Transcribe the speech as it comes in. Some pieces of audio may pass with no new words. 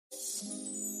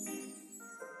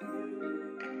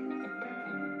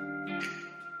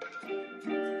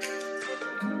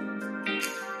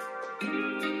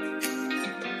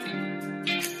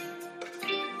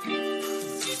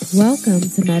Welcome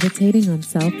to Meditating on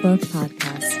Self-Love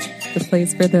Podcast, the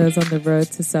place for those on the road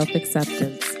to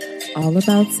self-acceptance, all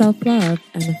about self-love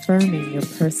and affirming your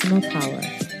personal power.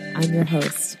 I'm your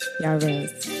host,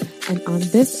 Rose, and on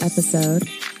this episode,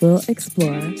 we'll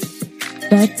explore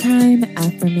bedtime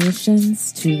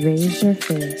affirmations to raise your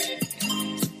faith.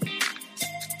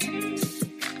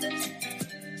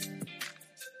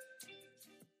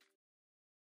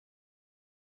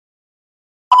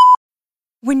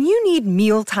 When you need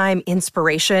mealtime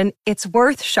inspiration, it's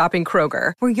worth shopping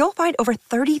Kroger, where you'll find over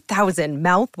 30,000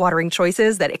 mouth-watering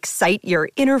choices that excite your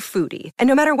inner foodie. And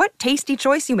no matter what tasty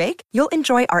choice you make, you'll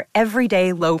enjoy our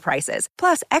everyday low prices,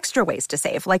 plus extra ways to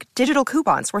save, like digital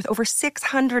coupons worth over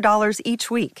 $600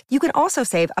 each week. You can also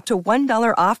save up to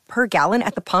 $1 off per gallon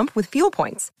at the pump with fuel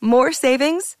points. More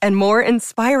savings and more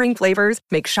inspiring flavors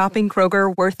make shopping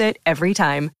Kroger worth it every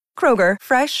time. Kroger,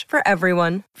 fresh for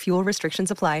everyone. Fuel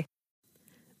restrictions apply.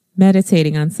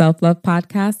 Meditating on Self-Love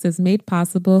Podcast is made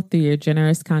possible through your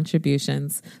generous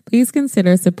contributions. Please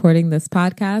consider supporting this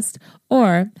podcast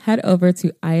or head over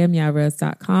to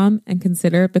IamYarose.com and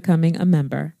consider becoming a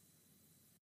member.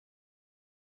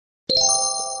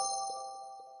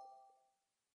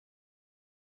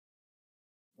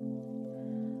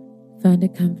 Find a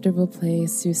comfortable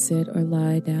place to sit or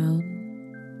lie down.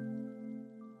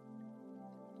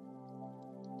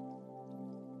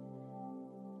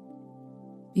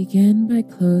 Begin by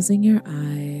closing your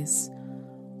eyes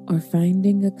or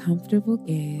finding a comfortable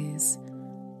gaze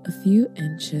a few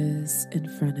inches in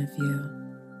front of you.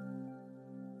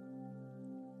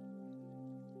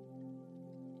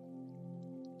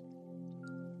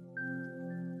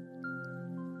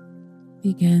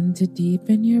 Begin to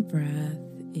deepen your breath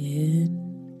in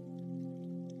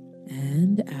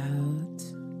and out.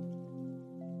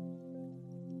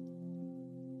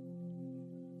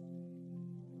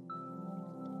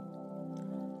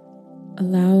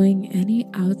 Allowing any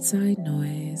outside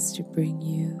noise to bring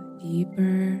you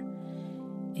deeper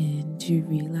into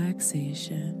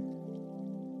relaxation.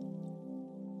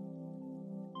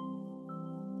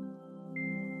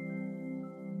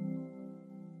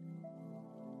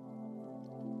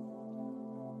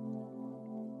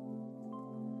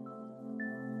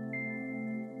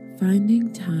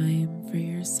 Finding time for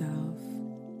yourself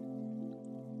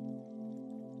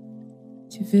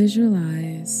to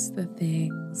visualize the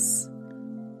things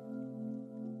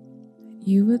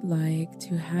you would like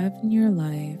to have in your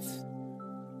life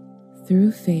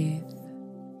through faith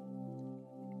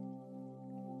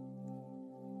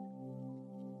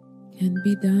can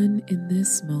be done in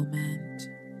this moment.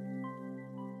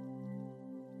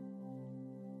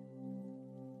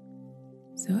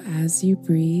 So as you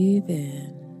breathe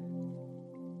in,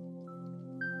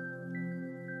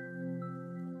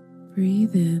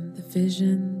 breathe in the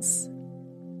visions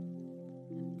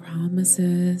and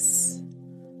promises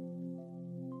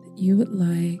you would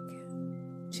like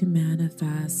to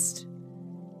manifest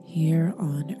here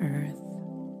on earth.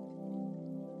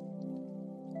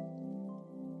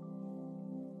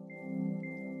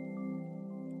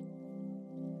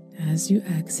 As you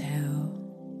exhale,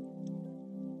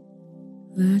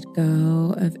 let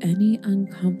go of any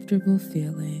uncomfortable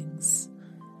feelings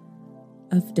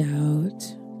of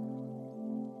doubt,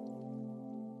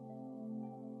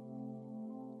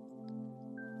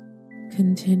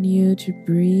 continue to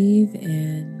breathe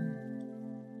in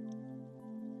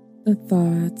the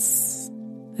thoughts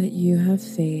that you have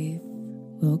faith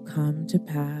will come to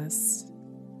pass.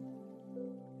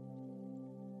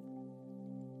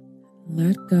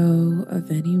 Let go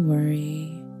of any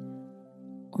worry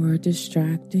or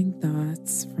distracting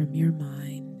thoughts from your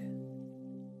mind.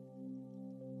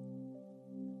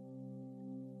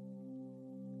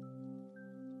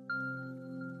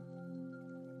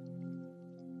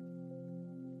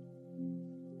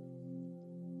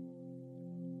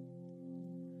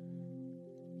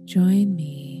 Join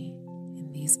me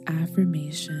in these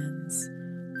affirmations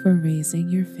for raising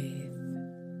your faith.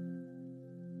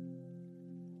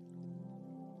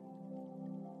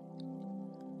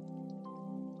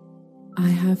 I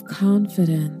have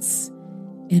confidence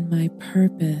in my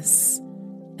purpose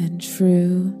and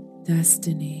true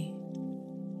destiny.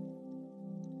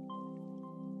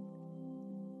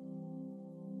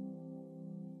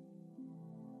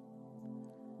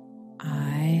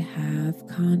 I have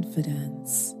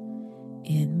confidence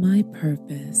in my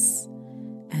purpose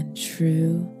and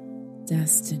true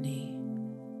destiny.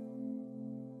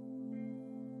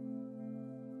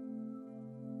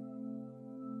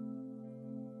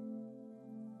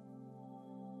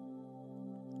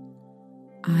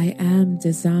 I am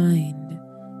designed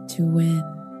to win.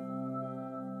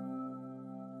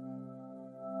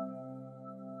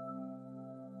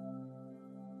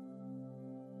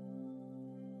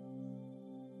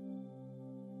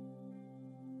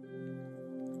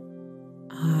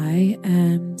 I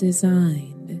am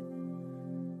designed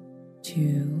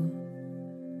to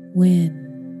win.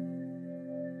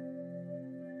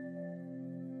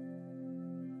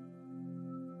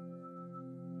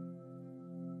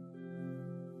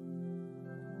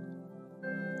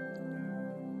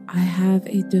 I have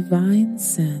a divine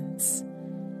sense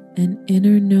and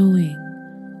inner knowing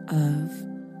of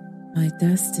my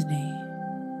destiny.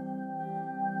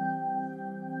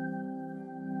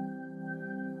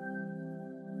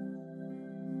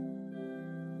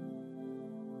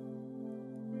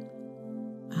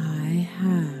 I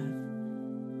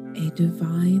have a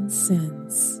divine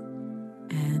sense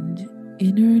and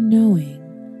inner knowing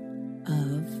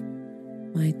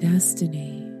of my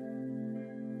destiny.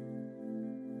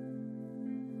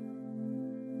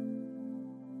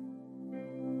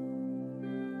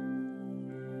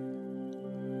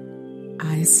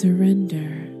 I surrender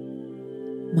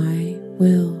my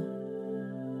will.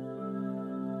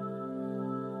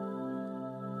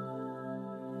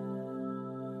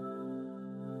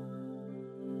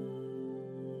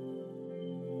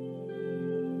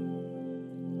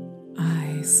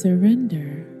 I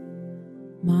surrender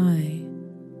my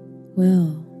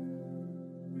will.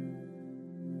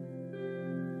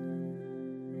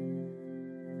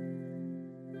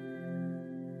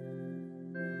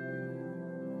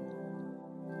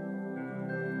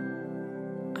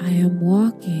 I am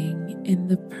walking in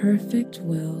the perfect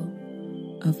will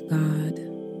of God.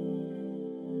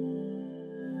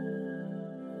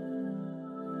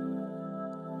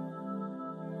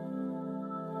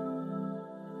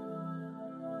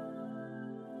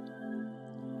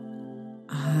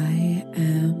 I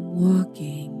am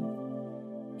walking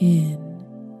in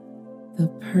the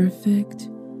perfect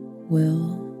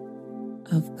will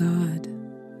of God.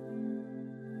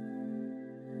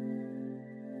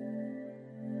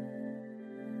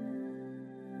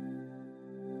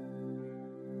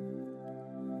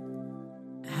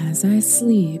 As I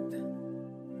sleep,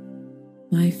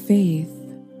 my faith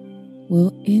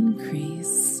will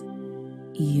increase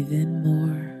even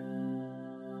more.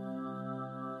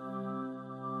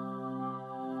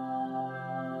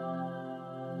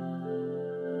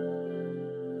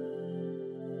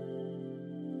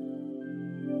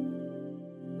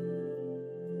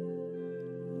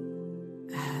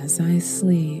 As I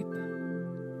sleep,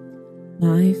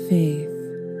 my faith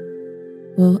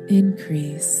will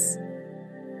increase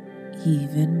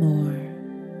even more.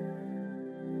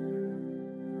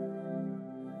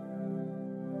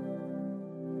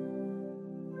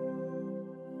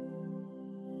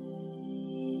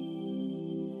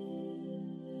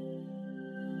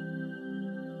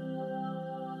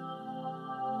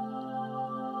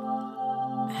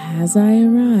 As I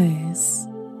arise,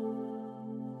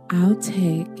 I'll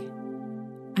take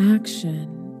action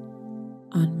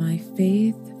on my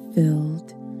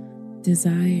faith-filled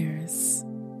desires.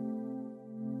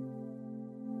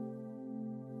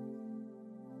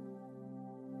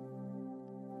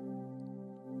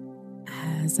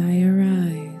 As I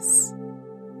arise,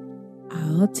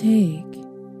 I'll take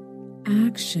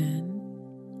action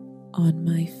on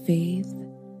my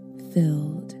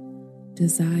faith-filled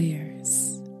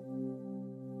desires.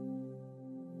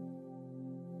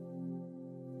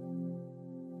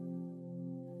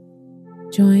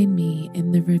 Join me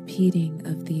in the repeating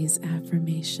of these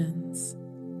affirmations.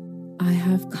 I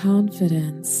have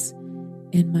confidence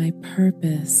in my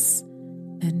purpose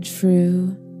and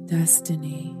true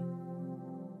destiny.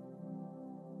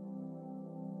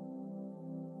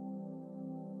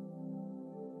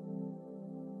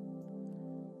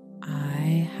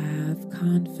 I have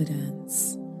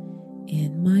confidence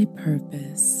in my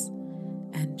purpose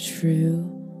and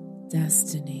true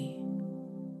destiny.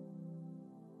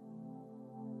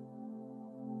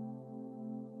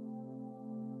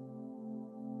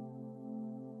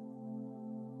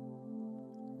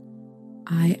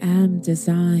 I am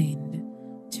designed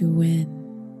to win.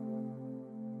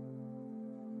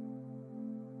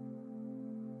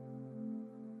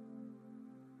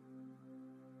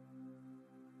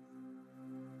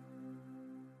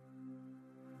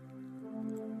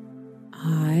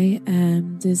 I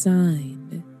am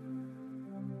designed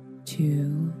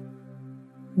to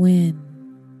win.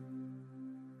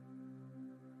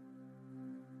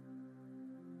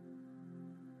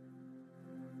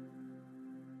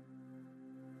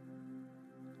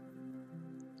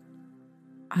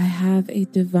 I have a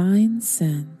divine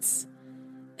sense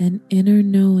and inner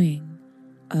knowing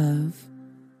of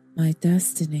my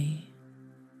destiny.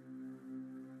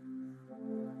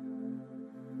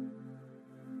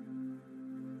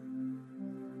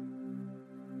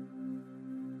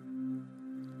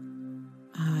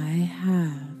 I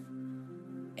have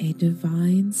a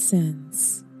divine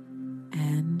sense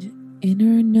and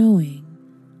inner knowing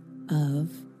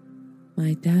of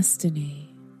my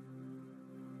destiny.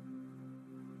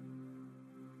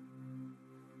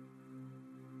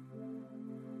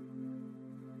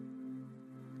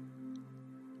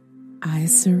 I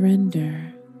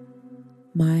surrender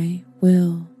my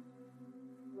will.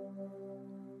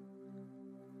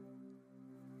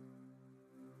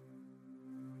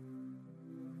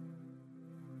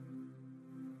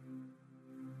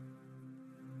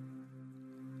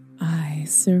 I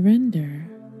surrender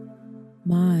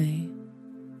my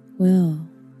will.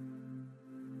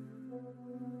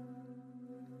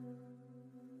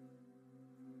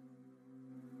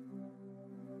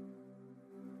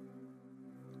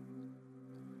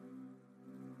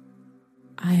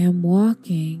 I am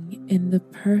walking in the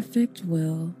perfect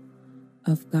will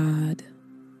of God.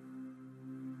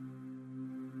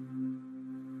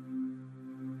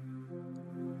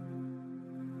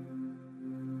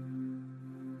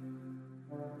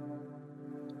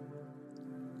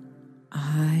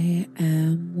 I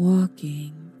am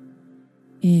walking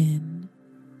in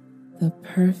the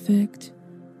perfect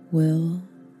will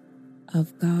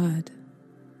of God.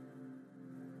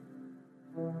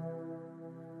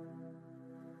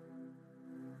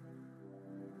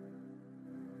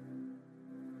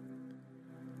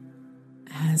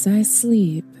 As I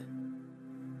sleep,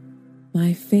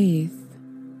 my faith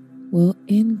will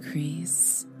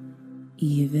increase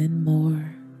even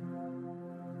more.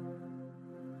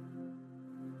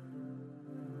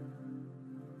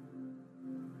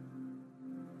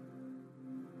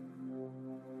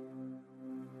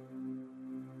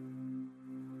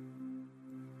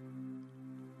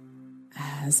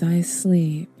 As I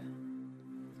sleep,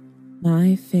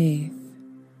 my faith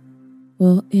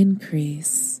will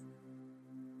increase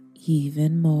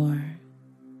even more.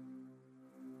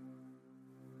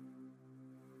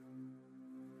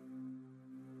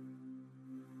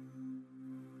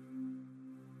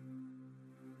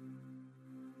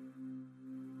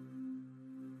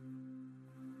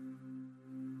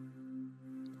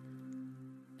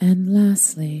 And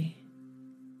lastly,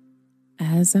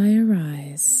 as I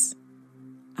arise,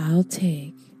 I'll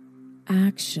take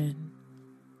action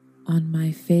on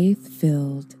my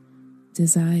faith-filled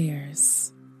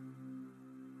desires.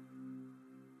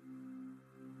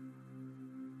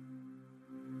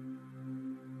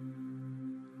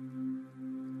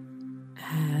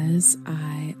 As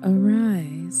I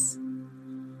arise,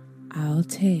 I'll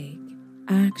take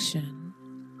action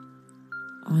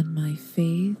on my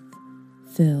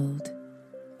faith-filled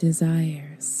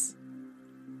desires.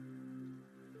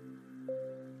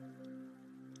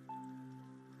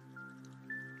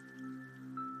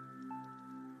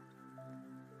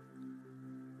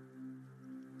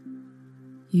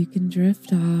 You can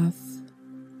drift off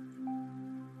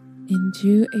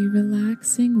into a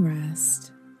relaxing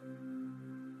rest,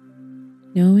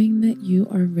 knowing that you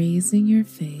are raising your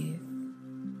faith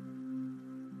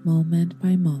moment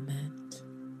by moment.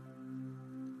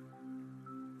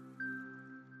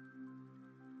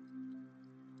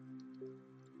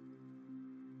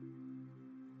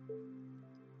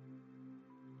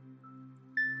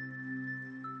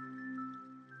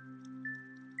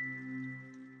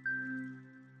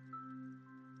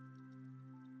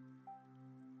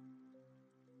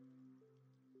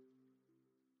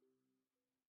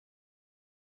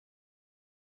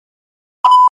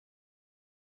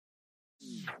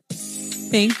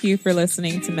 Thank you for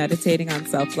listening to Meditating on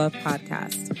Self-Love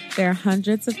podcast. There are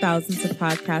hundreds of thousands of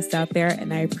podcasts out there,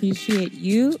 and I appreciate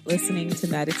you listening to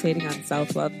Meditating on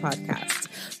Self-Love podcast.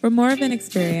 For more of an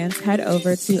experience, head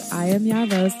over to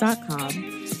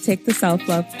IamYaRose.com, take the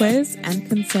self-love quiz, and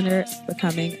consider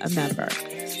becoming a member.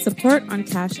 Support on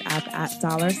Cash App at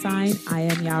 $IamYaRose.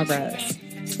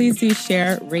 Please do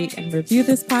share, rate, and review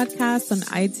this podcast on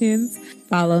iTunes.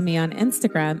 Follow me on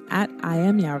Instagram at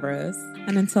IamYaRose.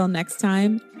 And until next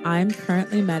time, I'm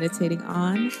currently meditating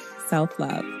on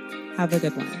self-love. Have a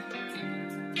good one.